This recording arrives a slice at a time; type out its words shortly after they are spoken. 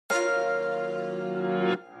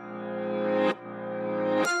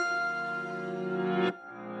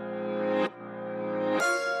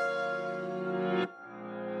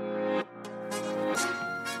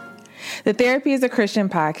The Therapy is a Christian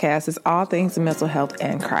podcast is all things mental health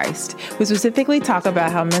and Christ. We specifically talk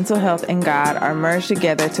about how mental health and God are merged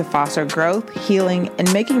together to foster growth, healing,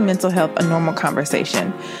 and making mental health a normal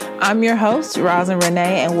conversation. I'm your host, Rosin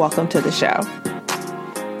Renee, and welcome to the show.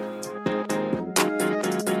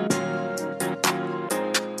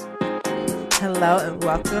 Hello and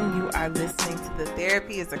welcome. You are listening to The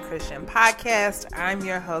Therapy is a Christian podcast. I'm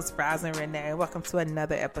your host, Rosin Renee. Welcome to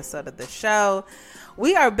another episode of the show.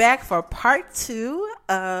 We are back for part 2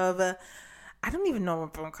 of, I don't even know if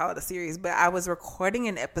I'm going to call it a series, but I was recording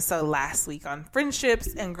an episode last week on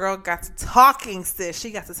friendships, and girl got to talking, sis. She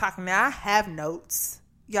got to talking. Now, I have notes,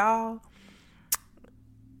 y'all,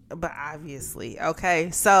 but obviously, okay,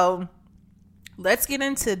 so let's get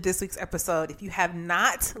into this week's episode. If you have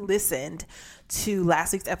not listened to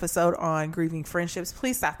last week's episode on grieving friendships,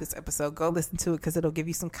 please stop this episode. Go listen to it because it'll give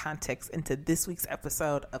you some context into this week's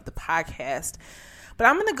episode of the podcast. But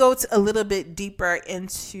I'm going to go a little bit deeper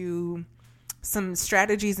into some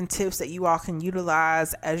strategies and tips that you all can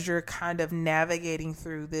utilize as you're kind of navigating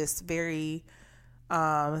through this can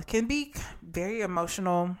be very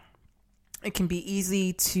emotional. It can be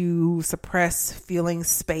easy to suppress feelings,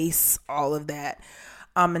 space, all of that,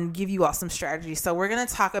 and give you all some strategies. So we're going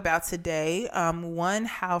to talk about today, one,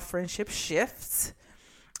 how friendship shifts,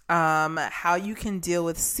 how you can deal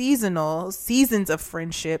with seasons of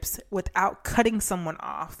friendships without cutting someone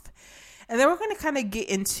off. And then we're going to kind of get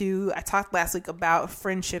into, I talked last week about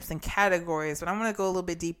friendships and categories, but I'm going to go a little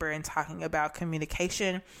bit deeper in talking about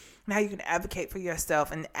communication and how you can advocate for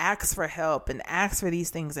yourself and ask for help and ask for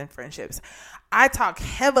these things in friendships. I talk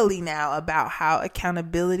heavily now about how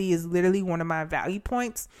accountability is literally one of my value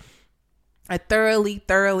points. I thoroughly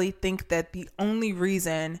think that the only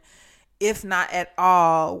reason, if not at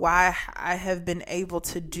all, why I have been able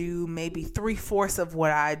to do maybe 3/4 of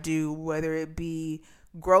what I do, whether it be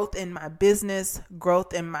growth in my business,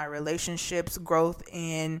 growth in my relationships, growth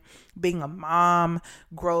in being a mom,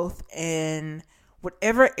 growth in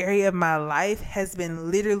whatever area of my life, has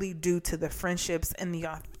been literally due to the friendships and the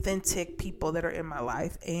authentic people that are in my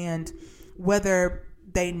life. And whether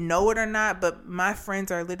they know it or not, but my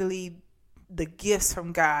friends are literally the gifts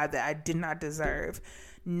from God that I did not deserve.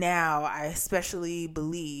 Now, I especially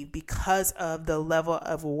believe because of the level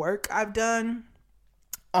of work I've done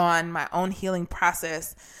on my own healing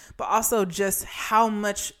process, but also just how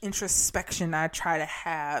much introspection I try to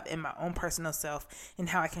have in my own personal self and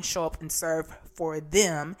how I can show up and serve for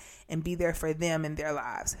them and be there for them in their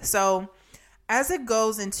lives. So as it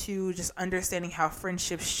goes into just understanding how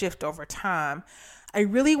friendships shift over time, I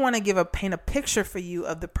really want to paint a picture for you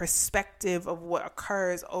of the perspective of what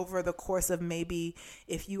occurs over the course of maybe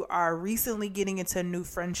if you are recently getting into new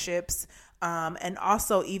friendships, and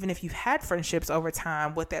also even if you've had friendships over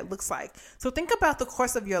time, what that looks like. So think about the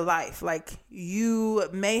course of your life. Like you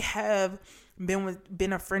may have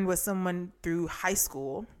been a friend with someone through high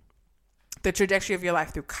school, the trajectory of your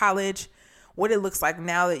life through college, what it looks like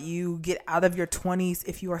now that you get out of your 20s.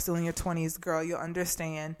 If you are still in your 20s, girl, you'll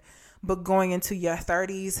understand. But going into your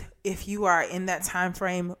 30s, if you are in that time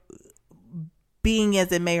frame, being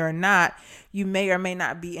as it may or not, you may or may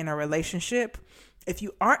not be in a relationship. If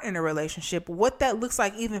you aren't in a relationship, what that looks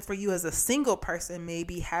like even for you as a single person,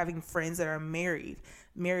 maybe having friends that are married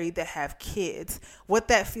that have kids, what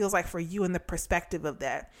that feels like for you in the perspective of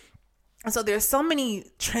that. And so there's so many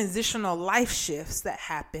transitional life shifts that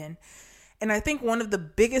happen. And I think one of the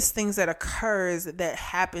biggest things that occurs that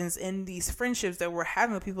happens in these friendships that we're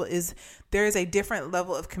having with people is there is a different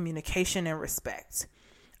level of communication and respect.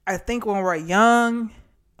 I think when we're young,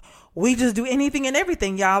 we just do anything and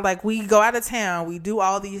everything, y'all. Like we go out of town, we do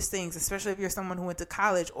all these things, especially if you're someone who went to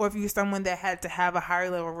college or if you're someone that had to have a higher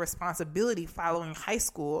level of responsibility following high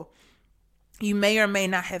school. You may or may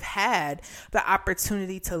not have had the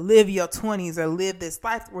opportunity to live your 20s or live this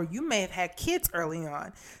life where you may have had kids early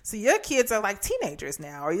on. So your kids are like teenagers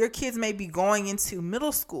now, or your kids may be going into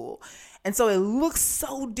middle school. And so it looks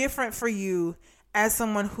so different for you as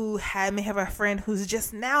someone who may have a friend who's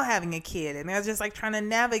just now having a kid and they're just like trying to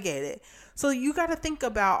navigate it. So you got to think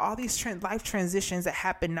about all these life transitions that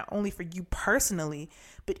happen not only for you personally,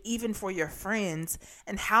 but even for your friends,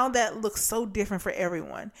 and how that looks so different for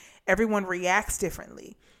everyone. Everyone reacts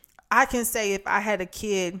differently. I can say if I had a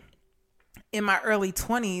kid in my early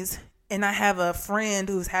 20s and I have a friend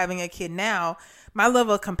who's having a kid now, my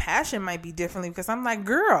level of compassion might be differently because I'm like,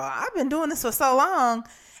 girl, I've been doing this for so long,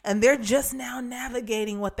 and they're just now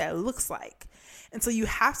navigating what that looks like. And so you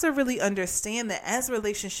have to really understand that as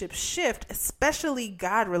relationships shift, especially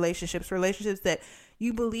God relationships that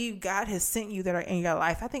you believe God has sent you that are in your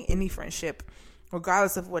life. I think any friendship,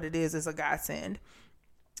 regardless of what it is a godsend.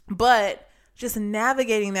 But just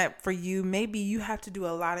navigating that for you, maybe you have to do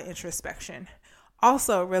a lot of introspection.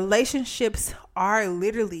 Also, relationships are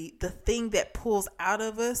literally the thing that pulls out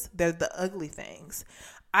of us. They're the ugly things.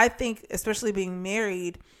 I think, especially being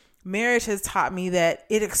married, marriage has taught me that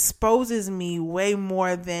it exposes me way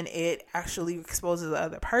more than it actually exposes the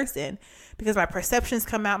other person, because my perceptions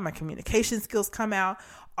come out, my communication skills come out,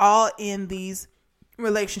 all in these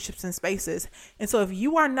relationships and spaces. And so if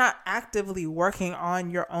you are not actively working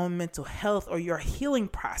on your own mental health or your healing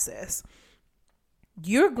process,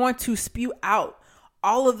 you're going to spew out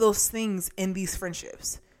all of those things in these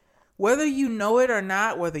friendships. Whether you know it or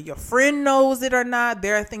not, whether your friend knows it or not,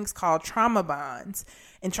 there are things called trauma bonds.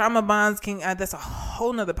 And trauma bonds that's a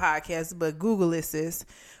whole nother podcast, but Google it, sis,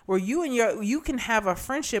 where you can have a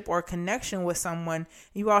friendship or a connection with someone,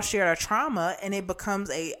 you all share a trauma, and it becomes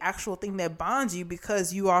a actual thing that bonds you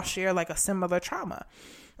because you all share like a similar trauma.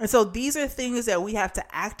 And so these are things that we have to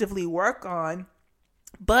actively work on,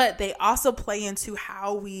 but they also play into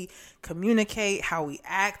how we communicate, how we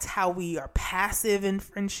act, how we are passive in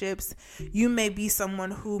friendships. You may be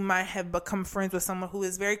someone who might have become friends with someone who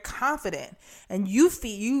is very confident, and you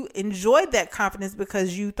enjoyed that confidence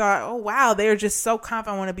because you thought, oh wow, they're just so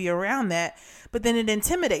confident, I want to be around that. But then it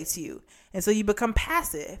intimidates you. And so you become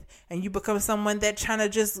passive, and you become someone that kind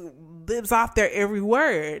of just lives off their every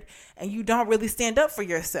word, and you don't really stand up for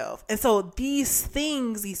yourself. And so these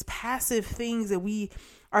things, these passive things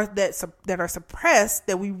that are suppressed,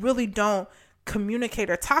 that we really don't communicate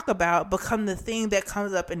or talk about, become the thing that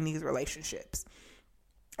comes up in these relationships.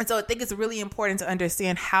 And so I think it's really important to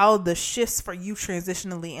understand how the shifts for you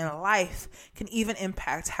transitionally in life can even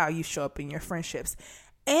impact how you show up in your friendships,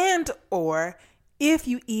 and or if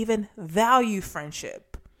you even value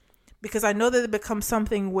friendship. Because I know that it becomes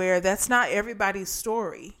something where that's not everybody's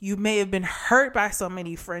story. You may have been hurt by so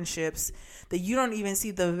many friendships that you don't even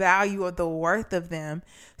see the value or the worth of them.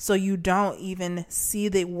 So you don't even see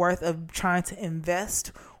the worth of trying to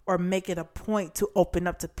invest or make it a point to open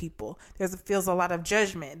up to people. Feels a lot of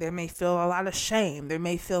judgment. There may feel a lot of shame. There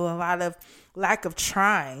may feel a lot of lack of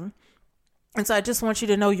trying. And so I just want you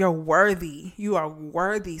to know you're worthy. You are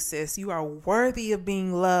worthy, sis. You are worthy of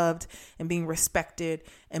being loved and being respected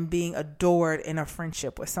and being adored in a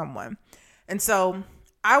friendship with someone. And so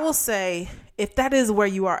I will say, if that is where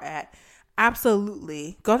you are at,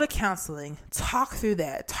 absolutely go to counseling, talk through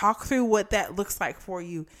that, talk through what that looks like for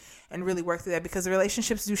you, and really work through that, because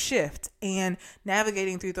relationships do shift, and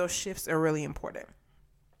navigating through those shifts are really important.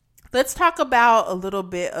 Let's talk about a little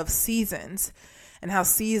bit of seasons. And how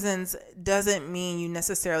seasons doesn't mean you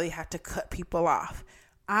necessarily have to cut people off.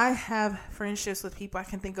 I have friendships with people. I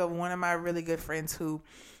can think of one of my really good friends who,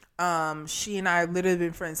 she and I literally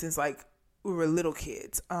been friends since like we were little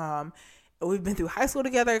kids. We've been through high school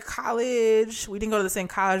together, college. We didn't go to the same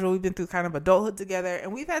college, but we've been through kind of adulthood together.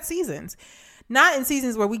 And we've had seasons. Not in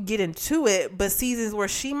seasons where we get into it, but seasons where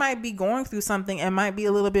she might be going through something and might be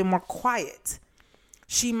a little bit more quiet.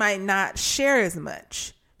 She might not share as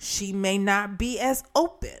much. She may not be as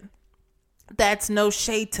open. That's no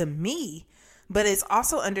shade to me, but it's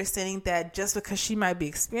also understanding that just because she might be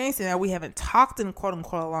experiencing that, we haven't talked in quote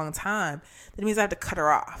unquote a long time, that means I have to cut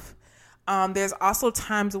her off. There's also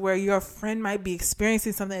times where your friend might be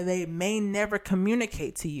experiencing something they may never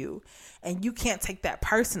communicate to you, and you can't take that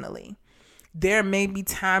personally. There may be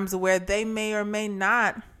times where they may or may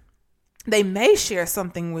not, they may share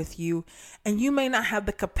something with you and you may not have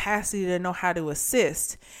the capacity to know how to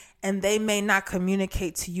assist, and they may not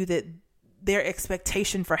communicate to you that their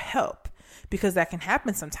expectation for help, because that can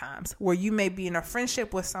happen sometimes where you may be in a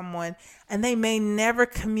friendship with someone and they may never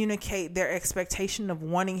communicate their expectation of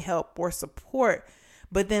wanting help or support,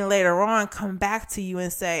 but then later on come back to you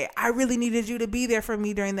and say, I really needed you to be there for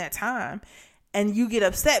me during that time. And you get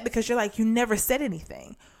upset because you're like, you never said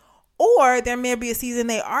anything. Or there may be a season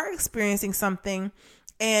they are experiencing something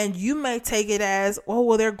and you may take it as, oh,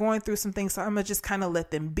 well, they're going through some things, so I'm going to just kind of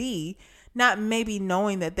let them be. Not maybe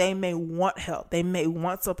knowing that they may want help, they may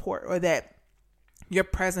want support, or that your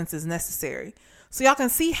presence is necessary. So y'all can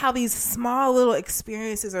see how these small little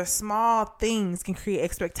experiences or small things can create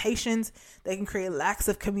expectations. They can create lacks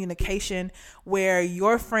of communication where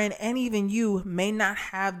your friend and even you may not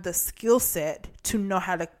have the skill set to know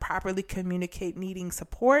how to properly communicate needing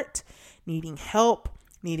support, needing help,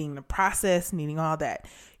 needing the process, needing all that.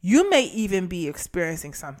 You may even be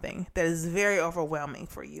experiencing something that is very overwhelming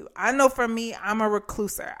for you. I know for me, I'm a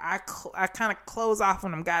recluser. I kind of close off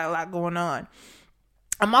when I've got a lot going on.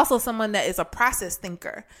 I'm also someone that is a process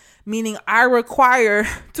thinker, meaning I require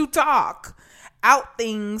to talk out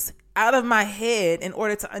things out of my head in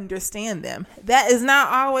order to understand them. That is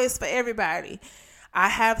not always for everybody. I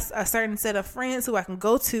have a certain set of friends who I can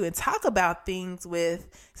go to and talk about things with,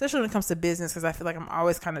 especially when it comes to business, because I feel like I'm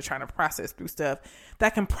always kind of trying to process through stuff,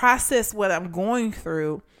 that can process what I'm going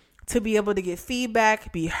through to be able to get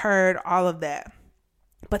feedback, be heard, all of that.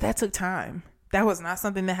 But that took time. That was not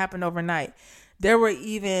something that happened overnight. There were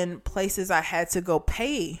even places I had to go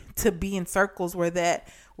pay to be in circles where that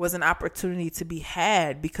was an opportunity to be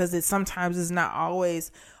had, because it sometimes is not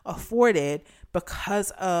always afforded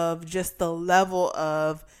because of just the level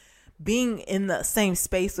of being in the same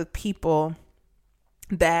space with people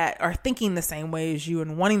that are thinking the same way as you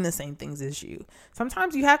and wanting the same things as you.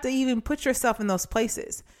 Sometimes you have to even put yourself in those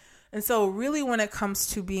places. And so really, when it comes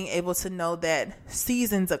to being able to know that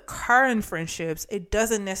seasons occur in friendships, it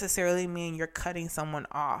doesn't necessarily mean you're cutting someone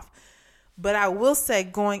off. But I will say,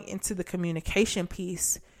 going into the communication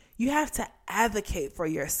piece, you have to advocate for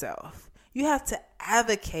yourself. You have to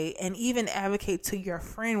advocate, and even advocate to your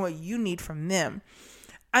friend what you need from them.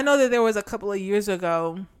 I know that there was a couple of years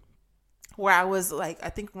ago where I was like, I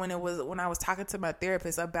think when I was talking to my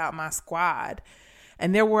therapist about my squad,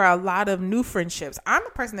 and there were a lot of new friendships. I'm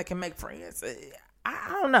a person that can make friends. I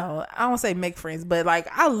don't know. I don't say make friends, but like,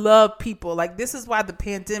 I love people. Like, this is why the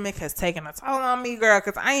pandemic has taken a toll on me, girl,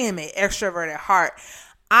 because I am an extrovert at heart.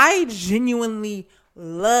 I genuinely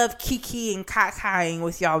love kiki and kakaing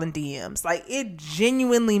with y'all in DMs. Like, it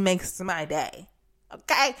genuinely makes my day.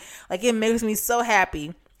 Okay? Like, it makes me so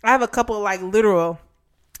happy. I have a couple of like literal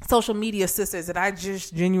social media sisters that I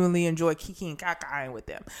just genuinely enjoy kiki and kakaing with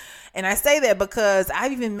them. And I say that because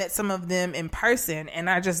I've even met some of them in person and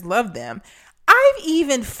I just love them. I've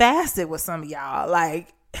even fasted with some of y'all. Like,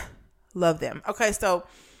 love them. Okay, so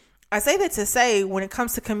I say that to say, when it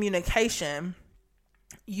comes to communication,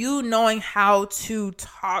 you knowing how to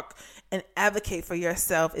talk and advocate for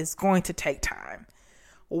yourself is going to take time.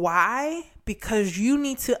 Why? Because you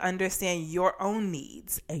need to understand your own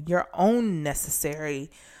needs and your own necessary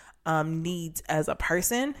needs as a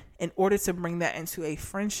person in order to bring that into a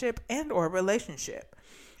friendship and or relationship.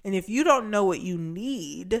 And if you don't know what you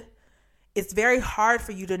need, it's very hard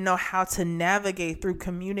for you to know how to navigate through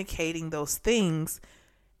communicating those things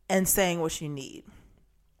and saying what you need.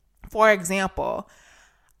 For example,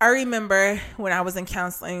 I remember when I was in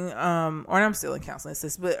counseling, or I'm still in counseling,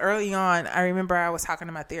 but early on, I remember I was talking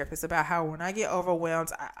to my therapist about how when I get overwhelmed,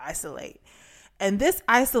 I isolate. And this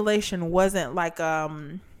isolation wasn't like, I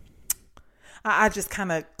just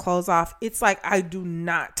kind of close off. It's like, I do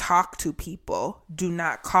not talk to people. Do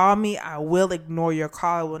not call me. I will ignore your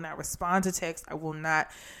call. I will not respond to text. I will not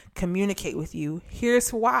communicate with you.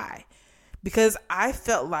 Here's why. Because I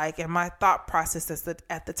felt like, and my thought process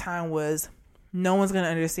at the time was, no one's going to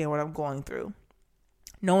understand what I'm going through.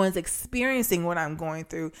 No one's experiencing what I'm going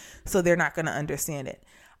through, so they're not going to understand it.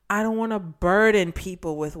 I don't want to burden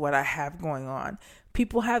people with what I have going on.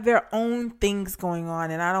 People have their own things going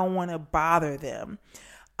on, and I don't want to bother them.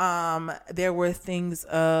 There were things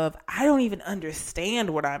of, I don't even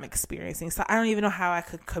understand what I'm experiencing, so I don't even know how I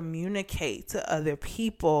could communicate to other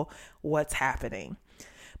people what's happening.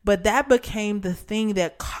 But that became the thing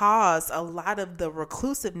that caused a lot of the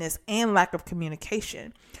reclusiveness and lack of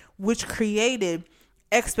communication, which created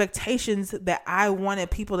expectations that I wanted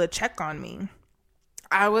people to check on me.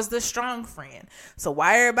 I was the strong friend. So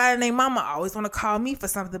why everybody and their mama always want to call me for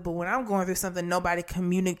something, but when I'm going through something, nobody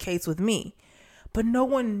communicates with me. But no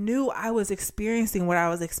one knew I was experiencing what I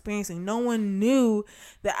was experiencing. No one knew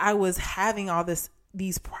that I was having all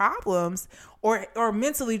these problems or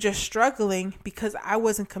mentally just struggling because I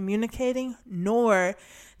wasn't communicating, nor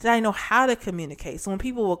did I know how to communicate. So when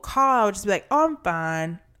people would call, I would just be like, oh, I'm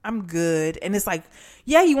fine. I'm good. And it's like,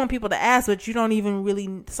 yeah, you want people to ask, but you don't even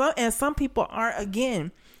really. Some people aren't,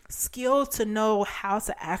 again, skilled to know how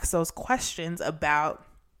to ask those questions about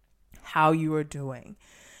how you are doing.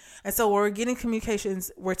 And so when we're getting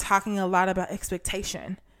communications, we're talking a lot about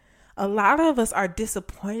expectation. A lot of us are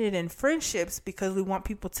disappointed in friendships because we want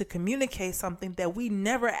people to communicate something that we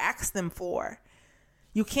never asked them for.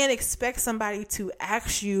 You can't expect somebody to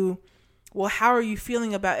ask you, well, how are you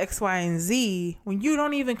feeling about X, Y, and Z when you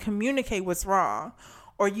don't even communicate what's wrong?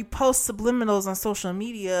 Or you post subliminals on social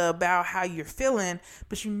media about how you're feeling,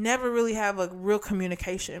 but you never really have a real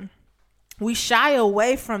communication. We shy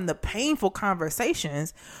away from the painful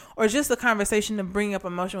conversations or just the conversation to bring up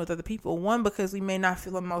emotion with other people. One, because we may not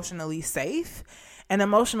feel emotionally safe. And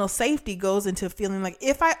emotional safety goes into feeling like,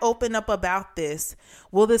 if I open up about this,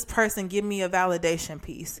 will this person give me a validation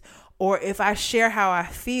piece? Or if I share how I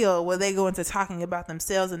feel, well, they go into talking about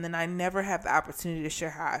themselves, and then I never have the opportunity to share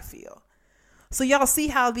how I feel. So y'all see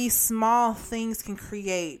how these small things can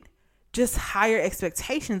create just higher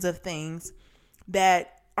expectations of things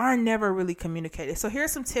that are never really communicated. So here are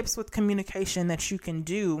some tips with communication that you can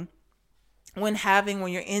do when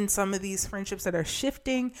you're in some of these friendships that are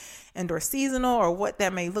shifting and or seasonal, or what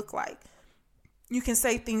that may look like. You can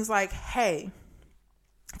say things like, hey,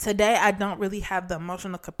 today I don't really have the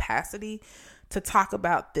emotional capacity to talk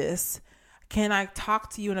about this. Can I talk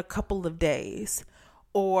to you in a couple of days?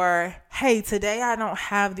 Or, hey, today I don't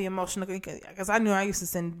have the emotional, because I knew I used to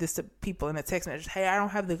send this to people in a text message. Hey, I don't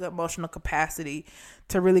have the emotional capacity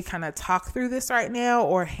to really kind of talk through this right now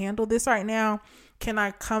or handle this right now. Can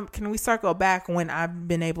we circle back when I've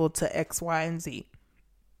been able to X, Y, and Z?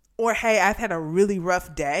 Or, hey, I've had a really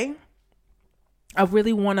rough day. I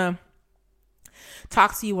really want to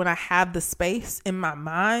talk to you when I have the space in my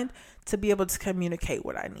mind to be able to communicate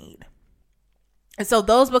what I need. And so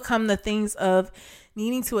those become the things of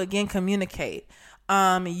needing to, again, communicate.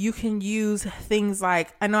 You can use things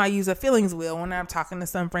like, I know I use a feelings wheel when I'm talking to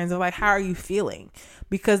some friends of like, how are you feeling?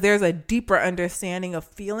 Because there's a deeper understanding of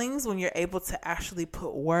feelings when you're able to actually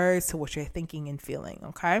put words to what you're thinking and feeling.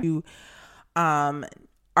 Okay. You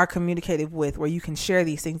are communicative with, where you can share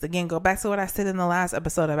these things. Again, go back to what I said in the last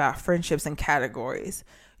episode about friendships and categories.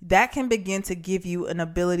 That can begin to give you an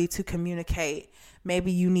ability to communicate.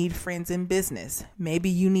 Maybe you need friends in business. Maybe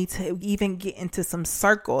you need to even get into some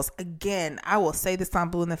circles. Again, I will say this on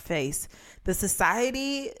Blue in the Face. The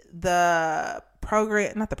society, the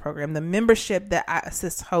membership that I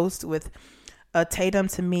assist host with Tatum,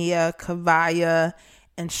 Tamia, Kavaya,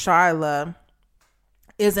 and Charla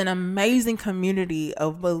is an amazing community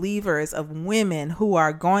of believers, of women who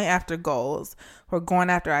are going after goals, who are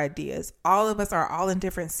going after ideas. All of us are all in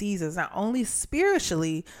different seasons, not only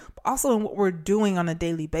spiritually, but also in what we're doing on a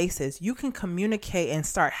daily basis. You can communicate and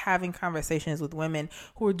start having conversations with women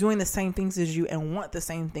who are doing the same things as you and want the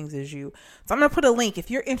same things as you. So I'm going to put a link.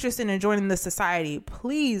 If you're interested in joining the society,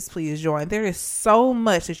 please join. There is so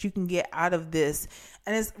much that you can get out of this.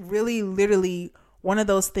 And it's really literally one of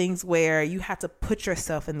those things where you have to put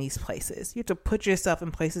yourself in these places. You have to put yourself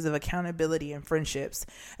in places of accountability and friendships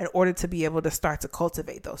in order to be able to start to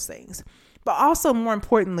cultivate those things. But also, more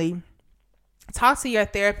importantly, talk to your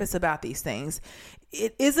therapist about these things.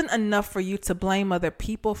 It isn't enough for you to blame other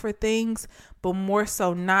people for things, but more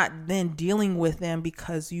so not then dealing with them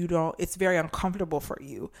because it's very uncomfortable for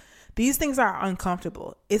you. These things are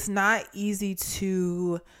uncomfortable. It's not easy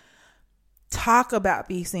to talk about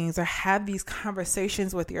these things or have these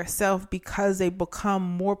conversations with yourself because they become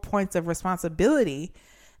more points of responsibility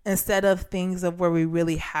instead of things of where we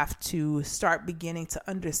really have to start beginning to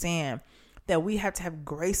understand that we have to have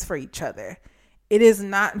grace for each other. It is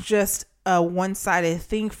not just a one-sided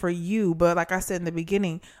thing for you, but like I said in the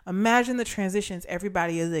beginning, imagine the transitions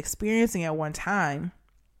everybody is experiencing at one time.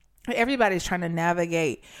 Everybody's trying to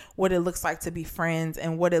navigate what it looks like to be friends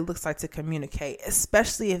and what it looks like to communicate,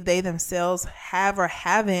 especially if they themselves have or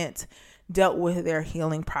haven't dealt with their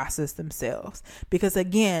healing process themselves. Because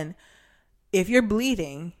again, if you're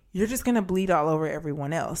bleeding, you're just going to bleed all over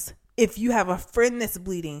everyone else. If you have a friend that's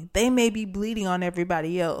bleeding, they may be bleeding on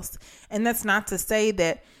everybody else. And that's not to say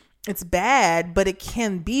that it's bad, but it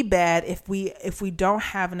can be bad if we don't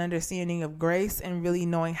have an understanding of grace and really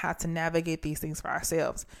knowing how to navigate these things for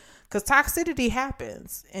ourselves. Because toxicity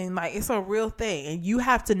happens and like it's a real thing, and you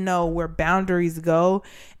have to know where boundaries go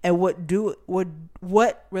and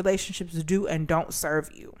what relationships do and don't serve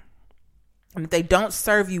you. And if they don't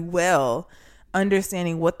serve you well,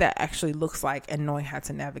 understanding what that actually looks like and knowing how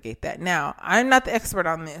to navigate that. Now, I'm not the expert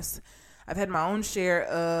on this. I've had my own share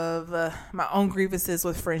of my own grievances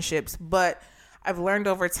with friendships, but I've learned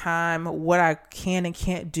over time what I can and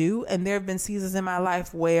can't do. And there have been seasons in my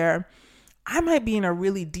life where I might be in a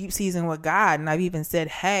really deep season with God. And I've even said,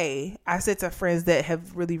 hey, I said to friends that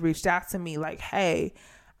have really reached out to me like, hey,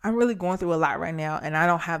 I'm really going through a lot right now. And I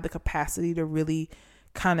don't have the capacity to really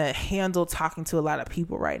kind of handle talking to a lot of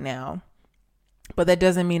people right now. But that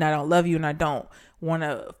doesn't mean I don't love you and I don't want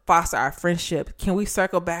to foster our friendship. Can we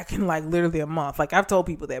circle back in like literally a month? Like I've told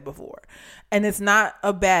people that before. And it's not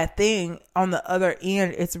a bad thing on the other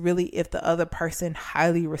end. It's really if the other person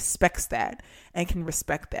highly respects that and can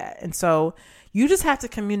respect that. And so you just have to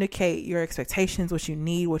communicate your expectations, what you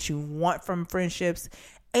need, what you want from friendships.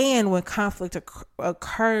 And when conflict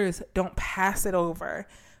occurs, don't pass it over,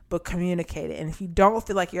 but communicate it. And if you don't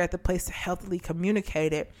feel like you're at the place to healthily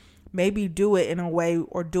communicate it, maybe do it in a way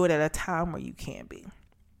or do it at a time where you can be.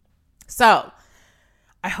 So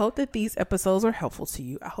I hope that these episodes are helpful to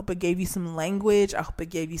you. I hope it gave you some language. I hope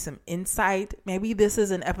it gave you some insight. Maybe this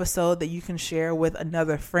is an episode that you can share with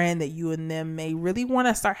another friend that you and them may really want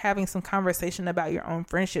to start having some conversation about your own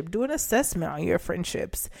friendship. Do an assessment on your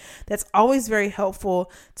friendships. That's always very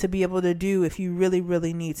helpful to be able to do if you really,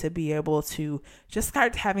 really need to be able to just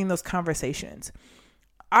start having those conversations.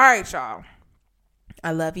 All right, y'all.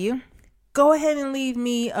 I love you. Go ahead and leave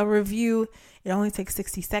me a review. It only takes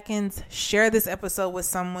 60 seconds. Share this episode with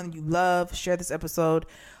someone you love. Share this episode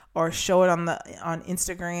or show it on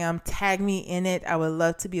Instagram. Tag me in it. I would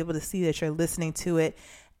love to be able to see that you're listening to it.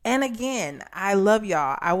 And again, I love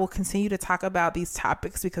y'all. I will continue to talk about these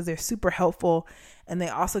topics because they're super helpful and they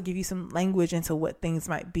also give you some language into what things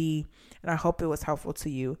might be. And I hope it was helpful to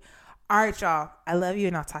you. All right, y'all. I love you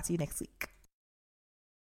and I'll talk to you next week.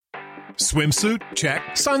 Swimsuit? Check.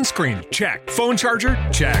 Sunscreen? Check. Phone charger?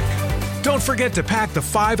 Check. Don't forget to pack the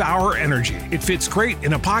 5-Hour Energy. It fits great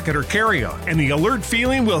in a pocket or carry-on, and the alert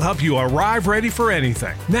feeling will help you arrive ready for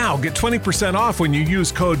anything. Now get 20% off when you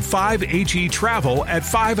use code 5HETRAVEL at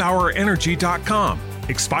 5hourenergy.com.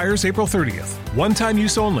 Expires April 30th. One-time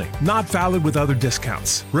use only. Not valid with other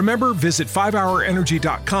discounts. Remember, visit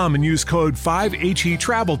 5hourenergy.com and use code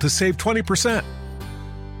 5HETRAVEL to save 20%.